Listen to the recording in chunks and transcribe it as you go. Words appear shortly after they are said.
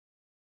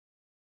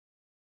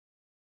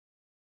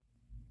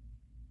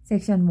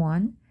Section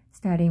 1,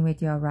 starting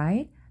with your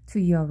right, to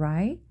your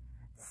right,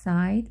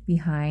 side,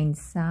 behind,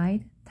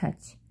 side,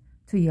 touch.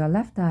 To your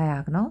left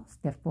diagonal,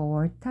 step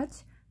forward,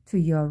 touch. To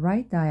your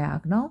right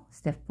diagonal,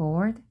 step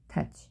forward,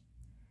 touch.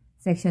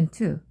 Section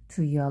 2,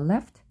 to your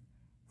left,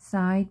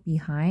 side,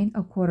 behind,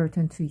 a quarter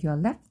turn to your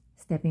left,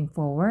 stepping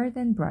forward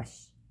and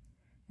brush.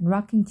 And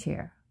rocking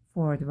chair,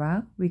 forward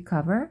rock,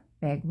 recover,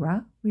 back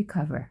rock,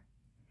 recover.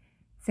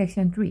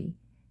 Section 3,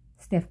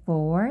 step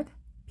forward,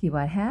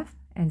 pivot half,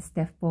 and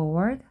step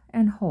forward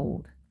and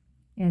hold.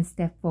 And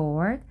step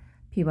forward,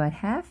 pivot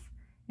half,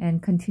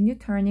 and continue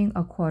turning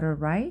a quarter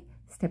right,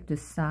 step to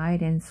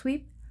side and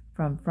sweep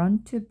from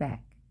front to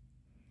back.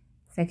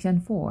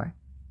 Section 4,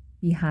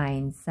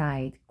 behind,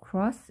 side,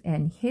 cross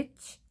and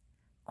hitch,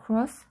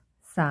 cross,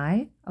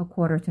 side, a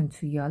quarter turn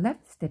to your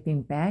left,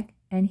 stepping back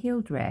and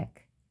heel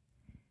drag.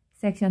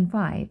 Section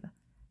 5,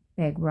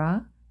 back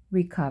rock,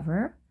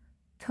 recover,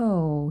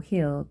 toe,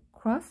 heel,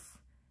 cross,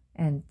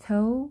 and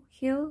toe,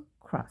 heel,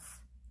 cross.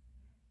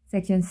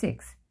 Section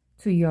 6,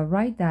 to your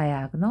right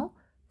diagonal,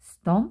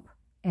 stomp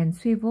and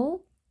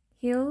swivel,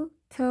 heel,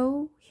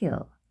 toe,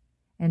 heel.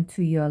 And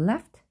to your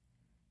left,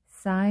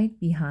 side,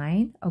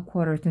 behind, a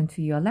quarter turn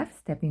to your left,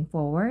 stepping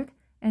forward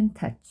and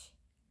touch.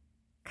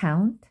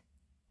 Count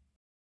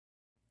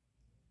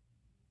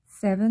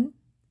 7,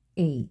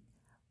 8.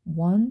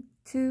 1,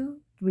 2,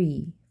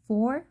 3,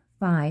 4,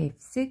 5,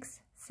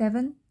 6,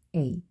 7,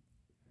 8.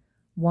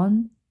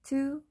 1,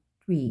 2,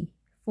 3,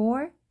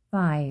 4,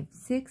 5,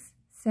 6,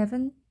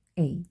 7,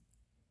 8.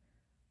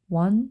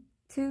 1,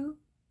 2,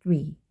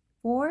 3,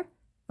 4,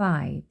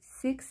 5,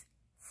 6,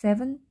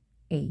 7,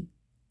 8.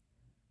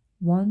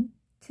 1,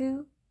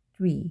 2,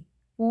 3,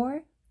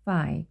 4,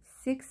 5,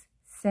 6,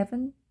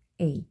 7,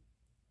 8.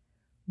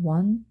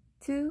 1,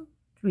 2,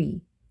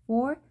 3,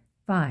 4,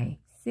 5,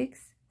 6,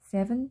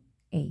 7,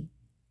 8.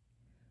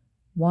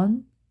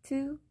 1,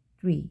 2,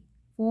 3,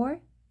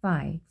 4,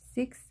 5,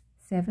 6,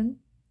 7,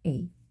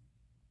 8.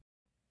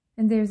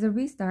 And there's a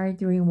restart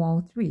during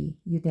wall 3.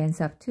 You dance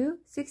up to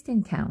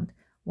 16 count.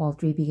 Wall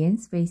 3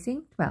 begins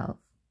facing 12.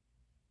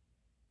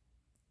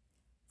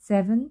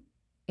 7,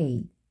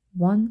 8.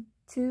 1,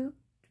 2,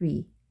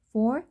 3,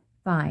 4,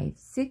 5,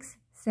 6,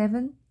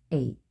 7,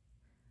 8.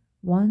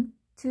 1,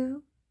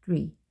 2,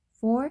 3,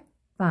 4,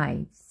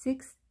 5,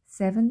 6,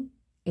 7,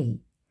 8.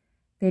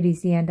 That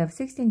is the end of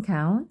 16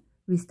 count.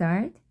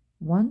 Restart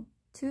 1,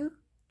 2,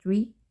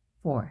 3,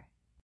 4.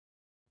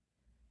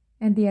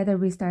 And the other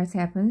restarts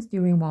happens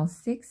during wall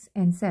 6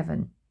 and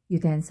 7. You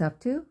dance up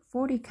to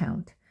 40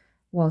 count.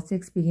 Wall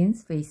 6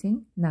 begins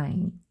facing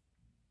 9.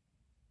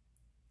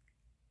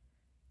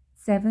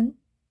 7,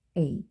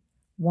 8.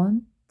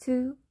 1,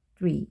 2,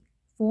 3,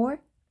 4,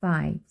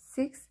 5,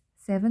 6,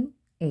 7,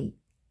 8.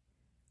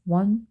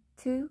 1,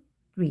 2,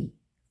 3,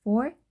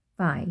 4,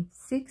 5,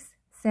 6,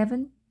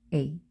 7,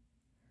 8.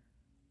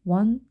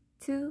 1,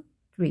 2,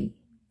 3,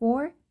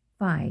 4,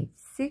 5,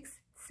 6,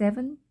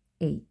 7,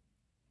 8.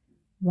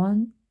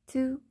 1,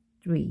 2,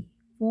 3,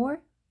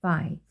 4,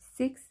 5,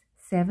 6,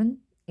 7,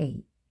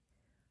 8.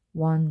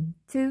 1,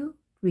 2,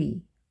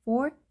 3,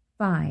 4,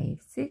 5,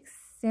 6,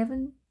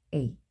 7,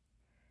 8.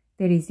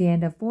 That is the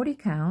end of 40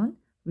 count.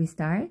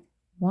 Restart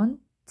 1,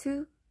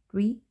 2,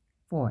 3,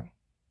 4.